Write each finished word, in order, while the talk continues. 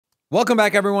Welcome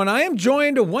back, everyone. I am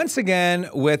joined once again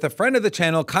with a friend of the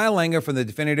channel, Kyle Langham from the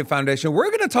Dfinity Foundation. We're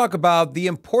going to talk about the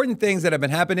important things that have been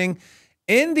happening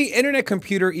in the internet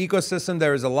computer ecosystem.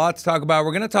 There is a lot to talk about.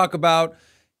 We're going to talk about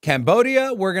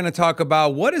Cambodia. We're going to talk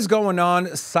about what is going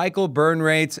on, cycle burn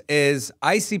rates. Is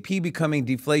ICP becoming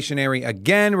deflationary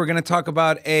again? We're going to talk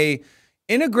about a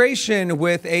integration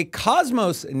with a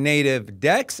Cosmos native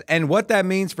DEX and what that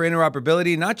means for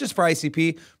interoperability, not just for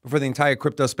ICP, but for the entire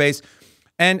crypto space.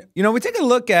 And, you know, we take a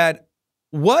look at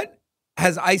what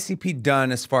has ICP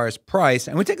done as far as price,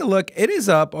 and we take a look, it is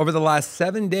up over the last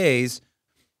 7 days,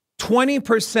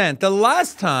 20%. The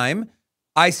last time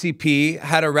ICP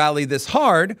had a rally this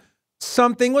hard,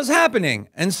 something was happening.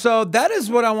 And so that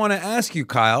is what I want to ask you,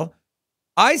 Kyle.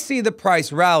 I see the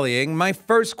price rallying. My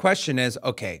first question is,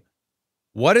 okay,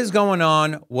 what is going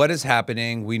on? What is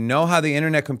happening? We know how the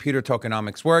internet computer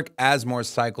tokenomics work. As more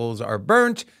cycles are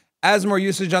burnt, as more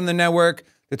usage on the network,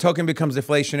 the token becomes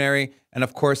deflationary. And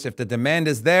of course, if the demand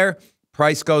is there,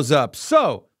 price goes up.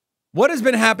 So what has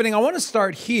been happening? I want to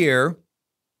start here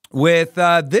with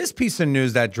this piece of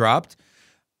news that dropped.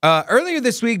 Earlier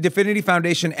this week, Dfinity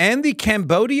Foundation and the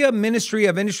Cambodia Ministry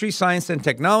of Industry, Science and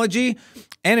Technology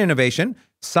and Innovation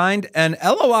signed an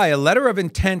LOI, a letter of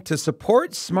intent to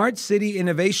support smart city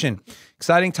innovation.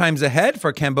 Exciting times ahead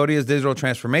for Cambodia's digital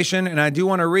transformation. And I do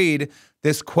want to read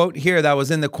this quote here that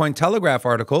was in the Cointelegraph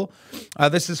article.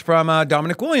 This is from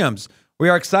Dominic Williams. We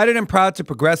are excited and proud to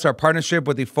progress our partnership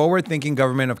with the forward-thinking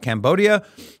government of Cambodia.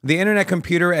 The internet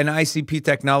computer and ICP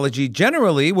technology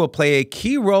generally will play a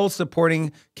key role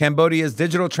supporting Cambodia's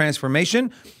digital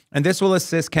transformation, and this will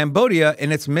assist Cambodia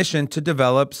in its mission to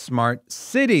develop smart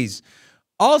cities.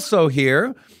 Also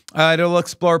here, it'll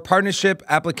explore partnership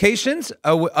applications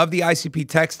of the ICP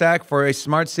tech stack for a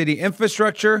smart city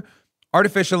infrastructure,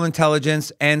 artificial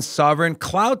intelligence, and sovereign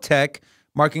cloud tech,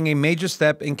 marking a major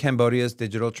step in Cambodia's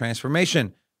digital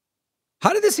transformation.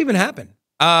 How did this even happen?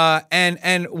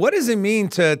 And what does it mean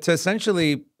to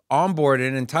essentially onboard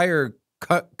an entire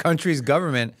country's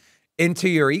government into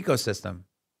your ecosystem?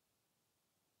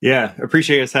 Yeah,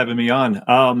 appreciate us having me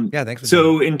on. Yeah, thanks.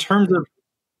 So in terms of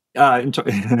in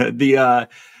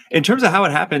terms of how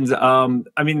it happens,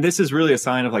 I mean, this is really a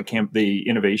sign of like the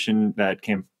innovation that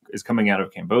is coming out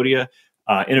of Cambodia.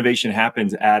 Innovation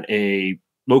happens at a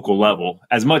local level.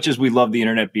 As much as we love the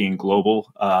internet being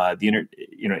global,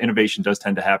 innovation does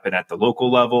tend to happen at the local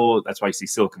level. That's why you see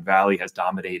Silicon Valley has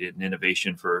dominated in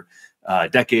innovation for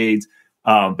decades.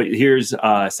 But here's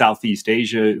Southeast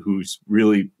Asia, who's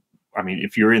really, I mean,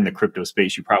 if you're in the crypto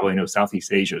space, you probably know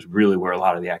Southeast Asia is really where a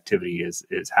lot of the activity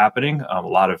is happening. A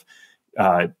lot of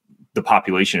the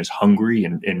population is hungry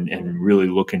and really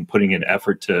putting in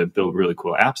effort to build really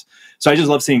cool apps. So I just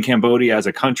love seeing Cambodia as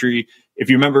a country. If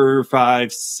you remember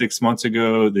 5-6 months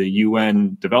ago, the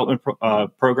UN Development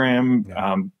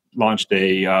Program launched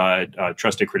a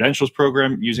trusted credentials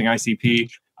program using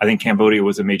ICP. I think Cambodia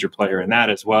was a major player in that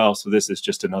as well. So this is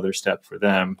just another step for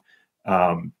them,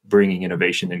 bringing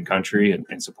innovation in country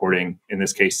and supporting, in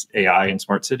this case, AI and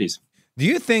smart cities. Do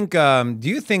you think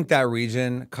that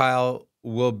region, Kyle,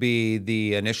 will be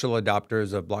the initial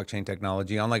adopters of blockchain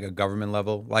technology on like a government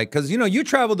level? Like, because, you know, you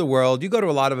travel the world, you go to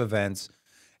a lot of events.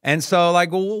 And so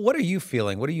like, well, what are you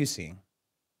feeling? What are you seeing?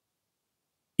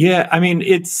 Yeah, I mean,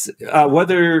 it's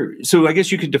so I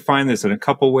guess you could define this in a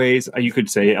couple ways. You could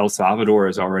say El Salvador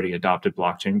has already adopted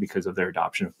blockchain because of their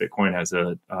adoption of Bitcoin as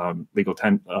a legal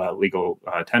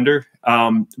tender.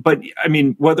 But I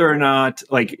mean, whether or not,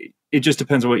 like, it just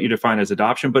depends on what you define as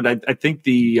adoption. But I think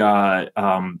the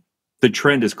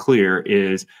trend is clear.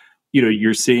 Is, you know,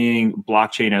 you're seeing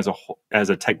blockchain as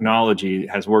a technology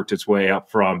has worked its way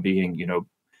up from being, you know,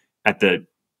 at the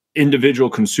individual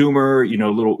consumer, you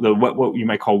know, what you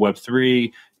might call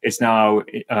Web3. It's now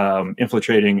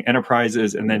infiltrating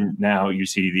enterprises, and then now you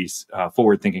see these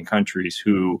forward-thinking countries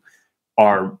who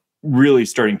are really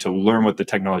starting to learn what the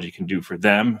technology can do for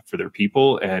them, for their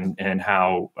people, and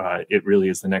how it really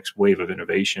is the next wave of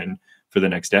innovation for the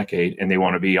next decade. And they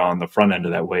want to be on the front end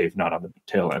of that wave, not on the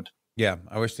tail end. Yeah,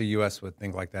 I wish the U.S. would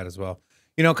think like that as well.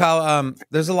 You know, Kyle,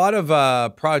 there's a lot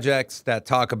of projects that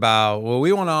talk about, well,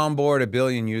 we want to onboard 1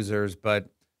 billion users, but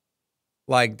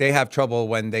like they have trouble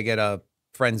when they get a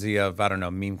frenzy of, I don't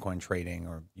know, meme coin trading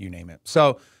or you name it.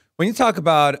 So when you talk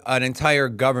about an entire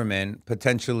government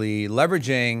potentially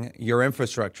leveraging your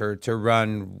infrastructure to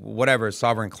run whatever,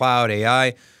 sovereign cloud,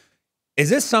 AI, is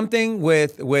this something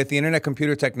with the internet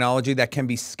computer technology that can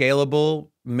be scalable?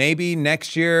 Maybe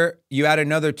next year you add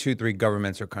another 2-3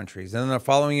 governments or countries, and then the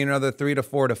following year another 3 to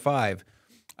 4 to 5.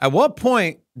 At what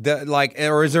point,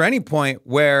 or is there any point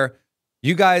where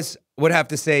you guys would have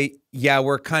to say, yeah,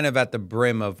 we're kind of at the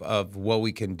brim of what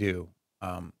we can do,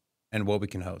 and what we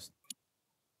can host.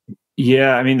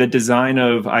 Yeah, I mean, the design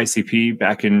of ICP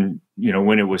back in,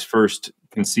 when it was first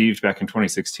conceived back in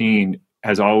 2016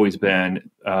 has always been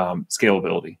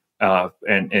scalability,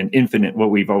 and infinite.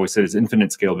 What we've always said is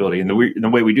infinite scalability. And the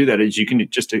way we do that is you can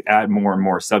just add more and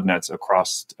more subnets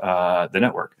across the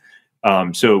network.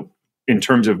 So in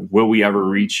terms of will we ever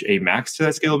reach a max to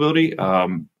that scalability?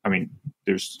 I mean,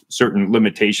 there's certain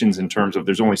limitations in terms of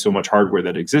there's only so much hardware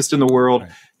that exists in the world,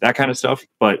 Right. that kind of stuff.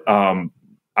 But I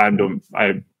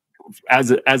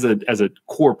as a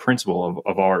core principle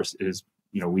of ours is,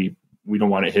 we don't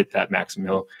want to hit that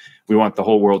maximum. We want the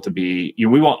whole world to be,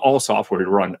 we want all software to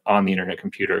run on the internet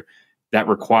computer. That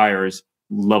requires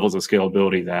levels of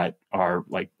scalability that are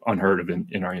like unheard of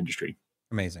in our industry.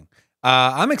 Amazing.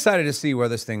 I'm excited to see where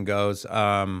this thing goes.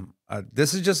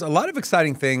 This is just a lot of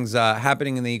exciting things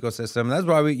happening in the ecosystem. That's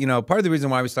why we, part of the reason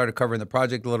why we started covering the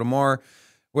project a little more.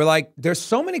 We're like, there's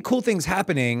so many cool things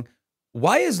happening.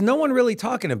 Why is no one really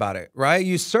talking about it, right?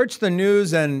 You search the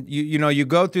news and you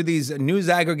go through these news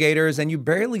aggregators and you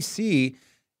barely see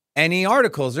any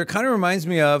articles. It kind of reminds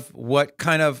me of what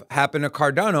kind of happened to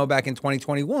Cardano back in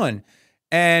 2021.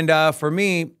 And for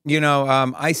me,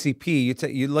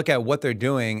 ICP, you look at what they're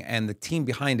doing and the team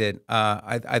behind it.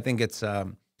 I think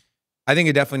I think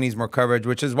it definitely needs more coverage,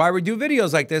 which is why we do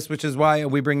videos like this, which is why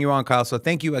we bring you on, Kyle. So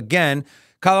thank you again.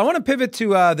 Kyle, I want to pivot to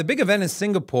the big event in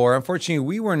Singapore. Unfortunately,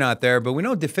 we were not there, but we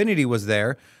know Dfinity was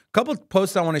there. A couple of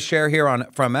posts I want to share here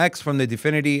from X, from the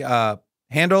Dfinity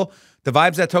handle. The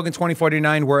vibes at Token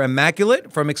 2049 were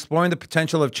immaculate, from exploring the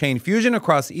potential of chain fusion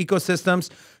across ecosystems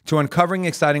to uncovering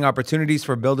exciting opportunities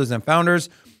for builders and founders.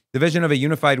 The vision of a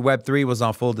unified Web3 was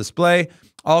on full display.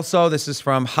 Also, this is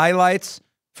from highlights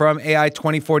from AI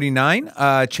 2049.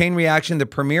 Chain Reaction, the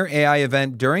premier AI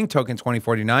event during Token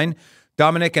 2049.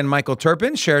 Dominic and Michael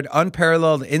Turpin shared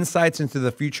unparalleled insights into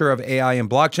the future of AI and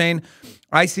blockchain.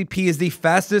 ICP is the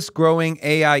fastest growing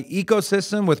AI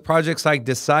ecosystem, with projects like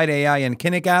Decide AI and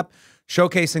Kinnick App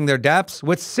showcasing their dApps,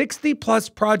 with 60 plus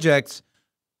projects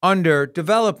under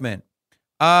development.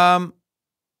 Can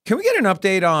we get an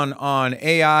update on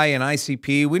AI and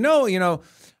ICP? We know,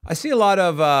 I see a lot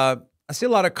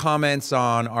of comments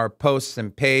on our posts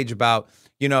and page about,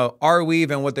 Arweave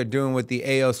and what they're doing with the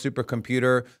AO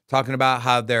supercomputer, talking about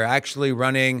how they're actually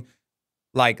running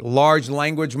like large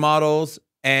language models.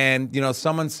 And,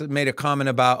 someone made a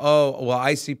comment about, oh, well,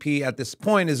 ICP at this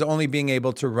point is only being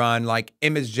able to run like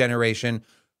image generation.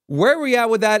 Where are we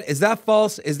at with that? Is that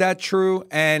false? Is that true?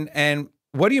 And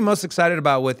what are you most excited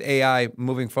about with AI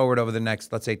moving forward over the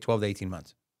next, let's say, 12 to 18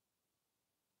 months?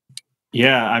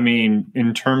 Yeah, I mean,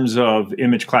 in terms of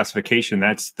image classification,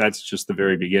 that's just the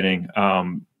very beginning.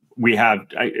 We have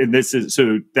that's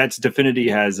Dfinity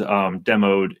has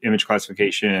demoed image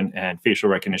classification and facial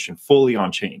recognition fully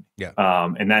on chain. Yeah,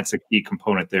 and that's a key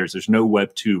component. There's no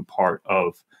Web 2 part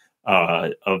of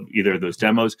either of those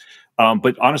demos.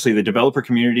 But honestly, the developer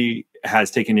community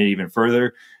has taken it even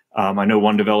further. I know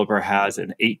one developer has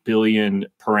an 8 billion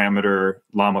parameter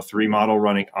Llama 3 model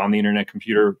running on the internet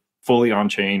computer, fully on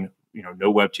chain.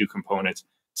 No Web 2 components.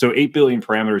 So 8 billion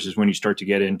parameters is when you start to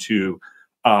get into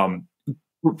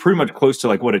pretty much close to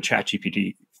like what a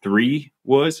ChatGPT 3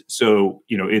 was. So,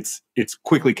 it's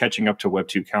quickly catching up to Web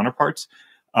 2 counterparts.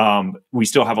 We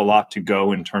still have a lot to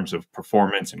go in terms of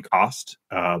performance and cost,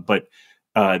 but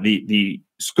the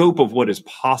scope of what is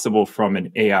possible from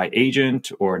an AI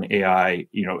agent or an AI,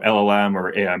 LLM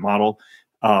or AI model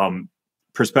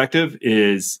perspective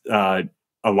is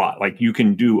a lot. Like, you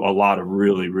can do a lot of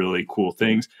really, really cool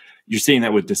things. You're seeing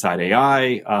that with Decide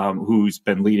AI, who's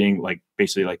been leading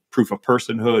basically proof of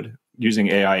personhood using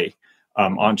AI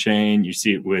on chain. You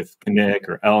see it with Kinnick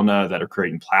or Elna that are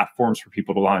creating platforms for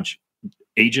people to launch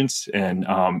agents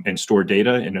and store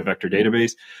data in a vector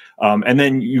database. And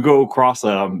then you go across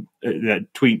that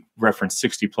tweet referenced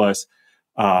 60 plus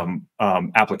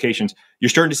applications. You're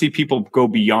starting to see people go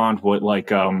beyond what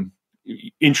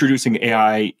introducing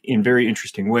AI in very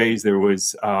interesting ways.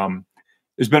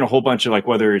 There's been a whole bunch of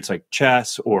whether it's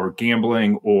chess or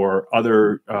gambling or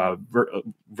other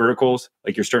verticals,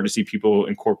 you're starting to see people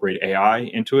incorporate AI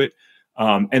into it.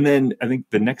 And then I think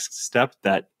the next step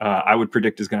that I would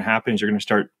predict is going to happen is you're going to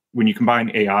start, when you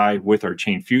combine AI with our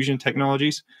chain fusion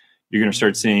technologies, you're going to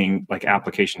start seeing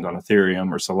applications on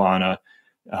Ethereum or Solana,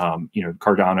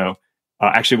 Cardano.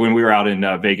 Actually, when we were out in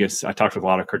Vegas, I talked with a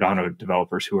lot of Cardano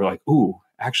developers who were like, ooh,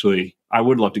 actually, I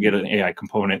would love to get an AI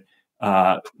component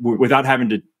without having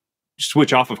to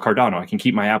switch off of Cardano. I can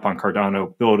keep my app on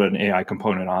Cardano, build an AI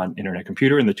component on internet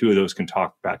computer, and the two of those can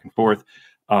talk back and forth.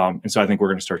 And so I think we're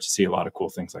going to start to see a lot of cool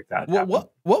things like that happen.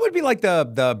 What would be like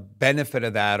the benefit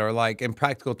of that, or like in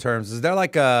practical terms? Is there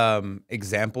like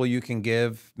example you can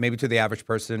give maybe to the average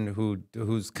person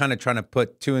who's kind of trying to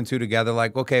put two and two together?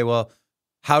 Like, okay, well,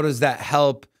 how does that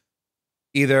help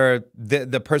either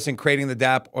the person creating the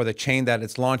dApp or the chain that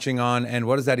it's launching on, and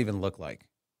what does that even look like?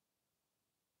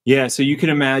 Yeah, so you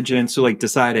can imagine, so like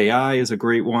Decide AI is a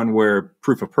great one where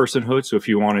proof of personhood. So if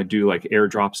you want to do like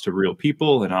airdrops to real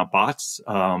people and not bots,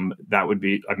 that would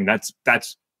be, I mean,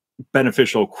 that's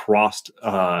beneficial across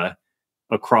all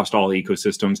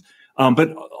ecosystems.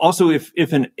 But also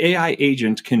if an AI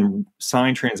agent can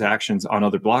sign transactions on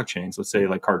other blockchains, let's say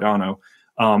like Cardano,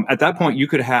 at that point you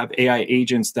could have AI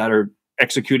agents that are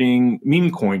executing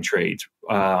meme coin trades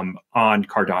on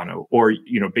Cardano, or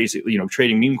basically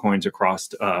trading meme coins across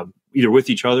either with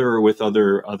each other or with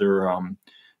other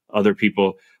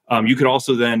people. You could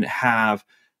also then have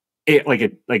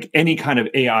like any kind of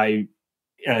AI,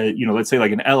 let's say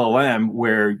like an LLM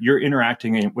where you're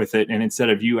interacting with it, and instead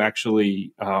of you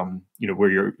actually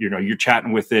where you're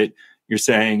chatting with it, you're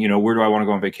saying where do I want to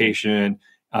go on vacation,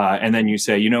 and then you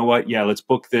say yeah, let's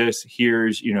book this.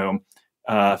 Here's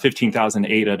 15,000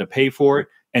 ADA to pay for it.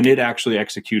 And it actually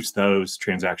executes those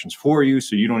transactions for you.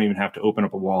 So you don't even have to open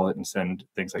up a wallet and send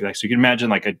things like that. So you can imagine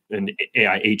like an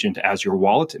AI agent as your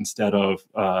wallet instead of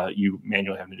you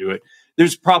manually having to do it.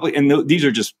 There's probably, and these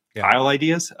are just trial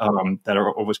ideas that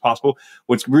are always possible.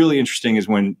 What's really interesting is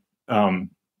when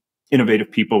innovative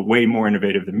people, way more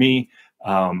innovative than me,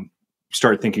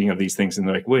 start thinking of these things and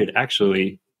they're like, wait,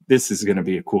 actually, this is going to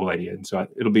be a cool idea. And so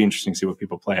it'll be interesting to see what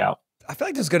people play out. I feel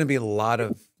like there's going to be a lot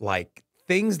of like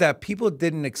things that people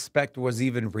didn't expect was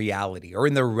even reality or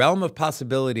in the realm of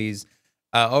possibilities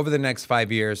over the next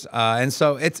 5 years. And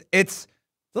so it's a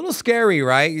little scary,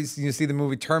 right? You see the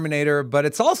movie Terminator, but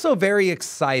it's also very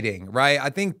exciting, right? I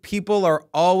think people are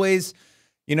always,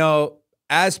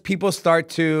 as people start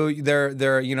to,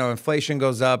 their inflation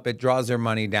goes up, it draws their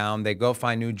money down. They go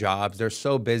find new jobs. They're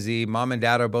so busy. Mom and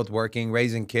dad are both working,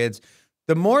 raising kids.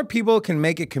 The more people can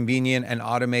make it convenient and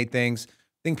automate things,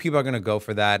 I think people are going to go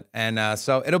for that. And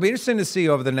so it'll be interesting to see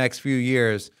over the next few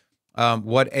years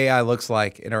what AI looks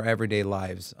like in our everyday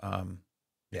lives.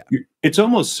 Yeah. It's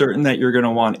almost certain that you're going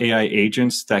to want AI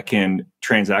agents that can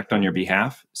transact on your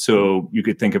behalf. So you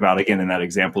could think about, again, in that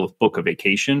example of book a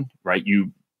vacation, right?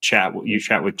 You chat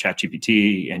with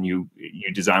ChatGPT and you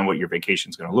design what your vacation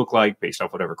is going to look like based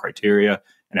off whatever criteria.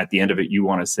 And at the end of it, you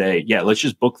want to say, yeah, let's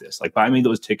just book this. Like, buy me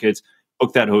those tickets,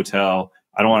 book that hotel.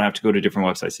 I don't want to have to go to different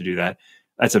websites to do that.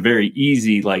 That's a very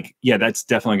easy, like, yeah, that's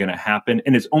definitely going to happen.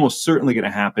 And it's almost certainly going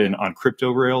to happen on crypto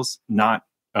rails, not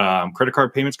credit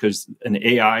card payments, because an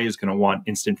AI is going to want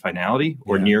instant finality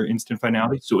or near instant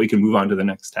finality so it can move on to the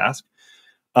next task.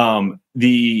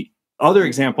 The other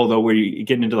example, though, where you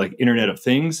get into like Internet of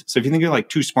Things. So if you think of like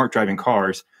two smart driving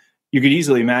cars, you could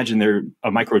easily imagine they're a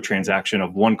microtransaction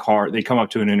of one car. They come up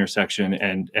to an intersection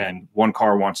and one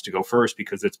car wants to go first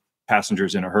because its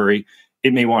passengers in a hurry.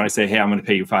 It may want to say, hey, I'm going to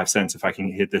pay you 5 cents if I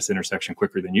can hit this intersection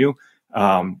quicker than you.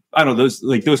 I don't know,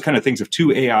 those kind of things of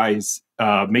two AIs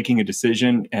making a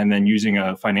decision and then using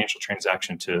a financial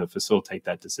transaction to facilitate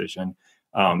that decision.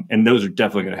 And those are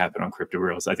definitely going to happen on crypto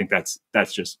rails. I think that's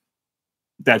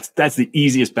the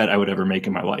easiest bet I would ever make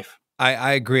in my life.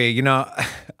 I agree.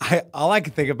 All I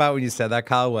could think about when you said that,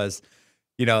 Kyle, was,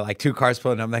 like two cars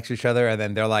pulling up next to each other, and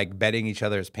then they're like betting each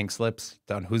other's pink slips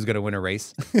on who's going to win a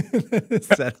race.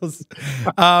 Settles.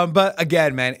 But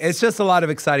again, man, it's just a lot of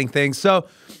exciting things. So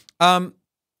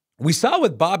we saw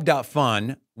with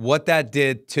Bob.fun what that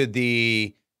did to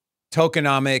the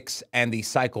tokenomics and the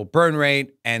cycle burn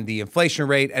rate and the inflation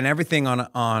rate and everything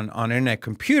on Internet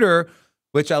Computer,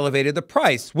 which elevated the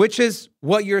price, which is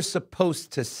what you're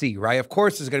supposed to see, right? Of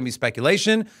course, there's going to be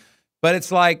speculation, but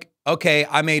it's like, okay,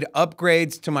 I made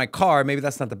upgrades to my car. Maybe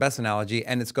that's not the best analogy,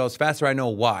 and it goes faster. I know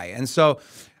why. And so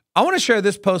I want to share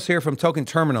this post here from Token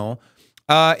Terminal.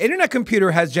 Internet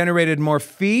Computer has generated more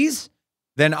fees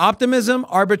than Optimism,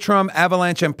 Arbitrum,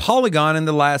 Avalanche, and Polygon in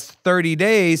the last 30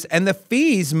 days. And the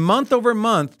fees month over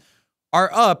month are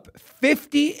up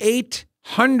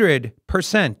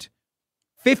 5,800%.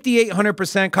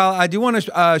 5,800%. Kyle, I do want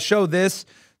to show this.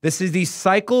 This is the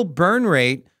cycle burn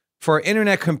rate for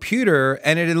Internet Computer,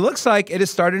 and it looks like it is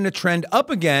starting to trend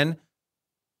up again.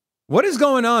 What is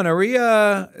going on? Are we,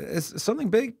 is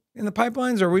something big in the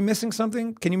pipelines? Are we missing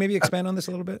something? Can you maybe expand on this a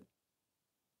little bit?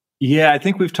 Yeah, I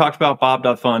think we've talked about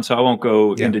Bob.fun, so I won't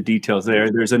go into details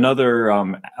there. There's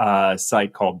another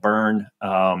site called Burn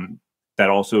that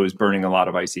also is burning a lot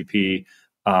of ICP.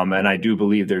 And I do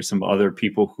believe there's some other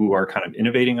people who are kind of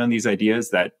innovating on these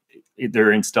ideas that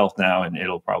they're in stealth now, and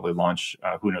it'll probably launch.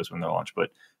 Who knows when they'll launch?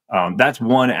 But that's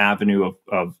one avenue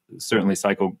of certainly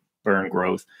cycle burn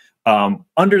growth.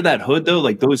 Under that hood, though,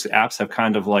 like those apps have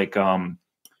kind of like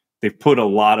they've put a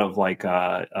lot of like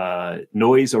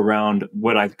noise around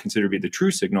what I consider to be the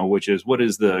true signal, which is what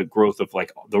is the growth of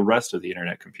like the rest of the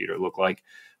internet computer look like.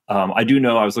 I do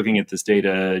know I was looking at this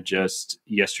data just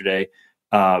yesterday.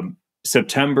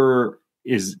 September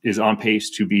is on pace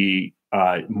to be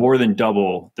more than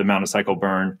double the amount of cycle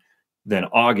burn than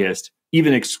August,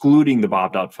 even excluding the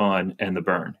Bob.fun and the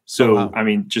burn. So, wow. I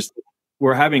mean, just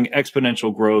we're having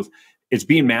exponential growth. It's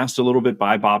being masked a little bit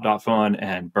by Bob.fun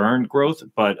and burn growth,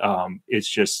 but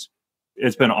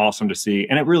it's been awesome to see.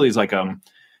 And it really is like,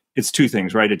 it's two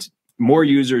things, right? It's more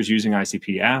users using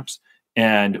ICP apps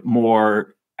and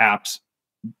more apps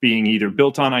being either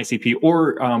built on ICP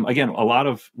or, again, a lot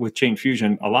of, with Chain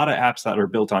Fusion, a lot of apps that are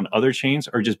built on other chains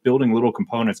are just building little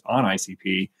components on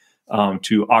ICP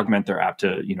to augment their app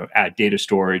to, add data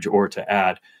storage or to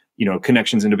add,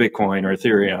 connections into Bitcoin or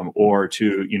Ethereum or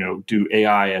to, do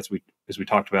AI as we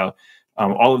talked about.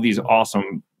 All of these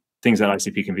awesome things that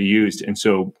ICP can be used. And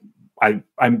so I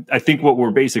think what we're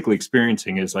basically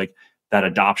experiencing is like that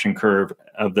adoption curve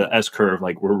of the S curve,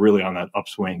 like we're really on that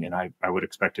upswing, and I would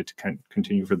expect it to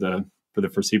continue for the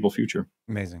foreseeable future.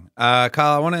 Amazing.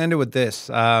 Kyle, I want to end it with this.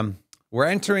 We're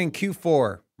entering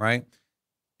Q4, right?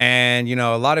 And,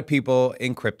 a lot of people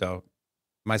in crypto,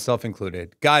 myself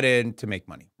included, got in to make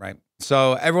money, right?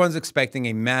 So everyone's expecting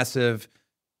a massive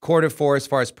Q4 as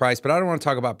far as price, but I don't want to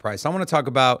talk about price. I want to talk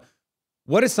about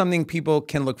what is something people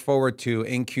can look forward to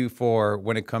in Q4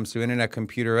 when it comes to internet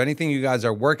computer, anything you guys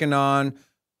are working on,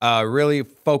 really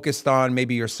focused on,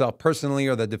 maybe yourself personally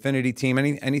or the Dfinity team,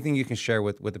 anything you can share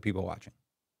with the people watching.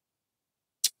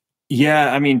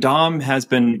 Yeah, I mean, Dom has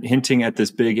been hinting at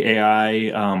this big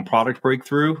AI product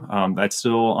breakthrough. That's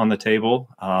still on the table.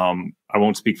 I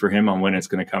won't speak for him on when it's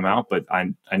going to come out, but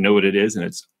I know what it is, and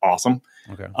it's awesome.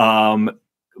 Okay.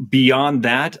 Beyond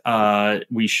that,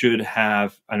 we should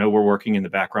have, I know we're working in the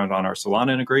background on our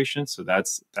Solana integration, so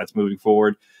that's moving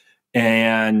forward.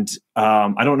 And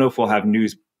I don't know if we'll have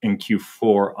news in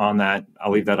Q4 on that.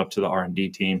 I'll leave that up to the R&D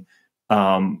team.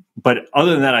 But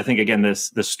other than that, I think, again,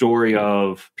 the story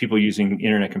of people using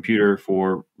internet computer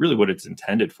for really what it's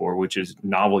intended for, which is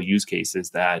novel use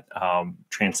cases that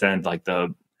transcend like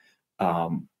the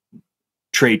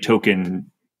trade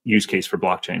token use case for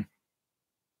blockchain.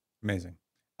 Amazing.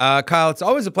 Kyle, it's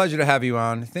always a pleasure to have you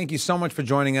on. Thank you so much for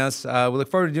joining us. We look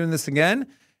forward to doing this again.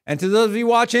 And to those of you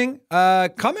watching,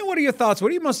 comment what are your thoughts? What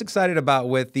are you most excited about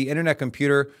with the internet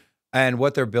computer and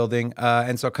what they're building?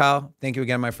 And so, Kyle, thank you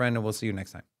again, my friend, and we'll see you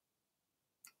next time.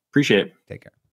 Appreciate it. Take care.